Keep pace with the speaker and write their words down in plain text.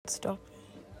Stop.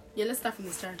 Yeah, let's start from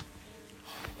the start.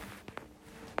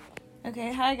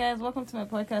 Okay, hi guys, welcome to my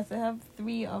podcast. I have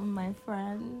 3 of my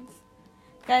friends.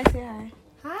 Guys, say hi.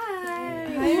 Hi.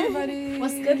 Hi everybody.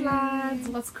 What's good, lads?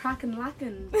 What's cracking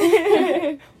lacking?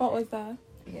 What was that?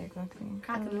 Yeah, exactly.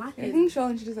 Cracking I lacking. think she'll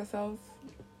introduce herself.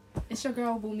 It's your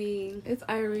girl, Boomy. It's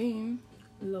Irene.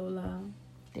 Lola.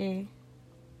 Day.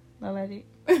 Already.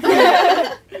 And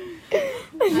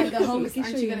the host, Making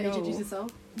aren't sure you you gonna know. introduce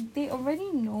yourself? They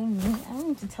already know me. I don't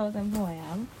need to tell them who I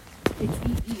am. It's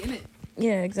E, innit?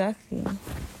 Yeah, exactly.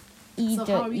 So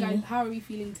how are we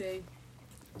feeling today?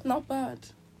 Not bad.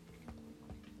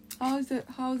 How's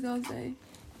y'all's day?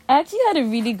 I actually had a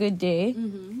really good day.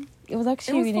 Mm-hmm. It was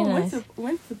actually really fun. nice.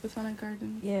 Went to Botanic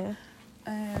Garden. Yeah.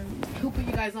 Who put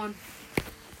you guys on?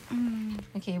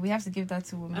 Okay, we have to give that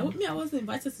to women. I wasn't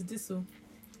invited to this, so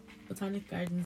Botanic Gardens.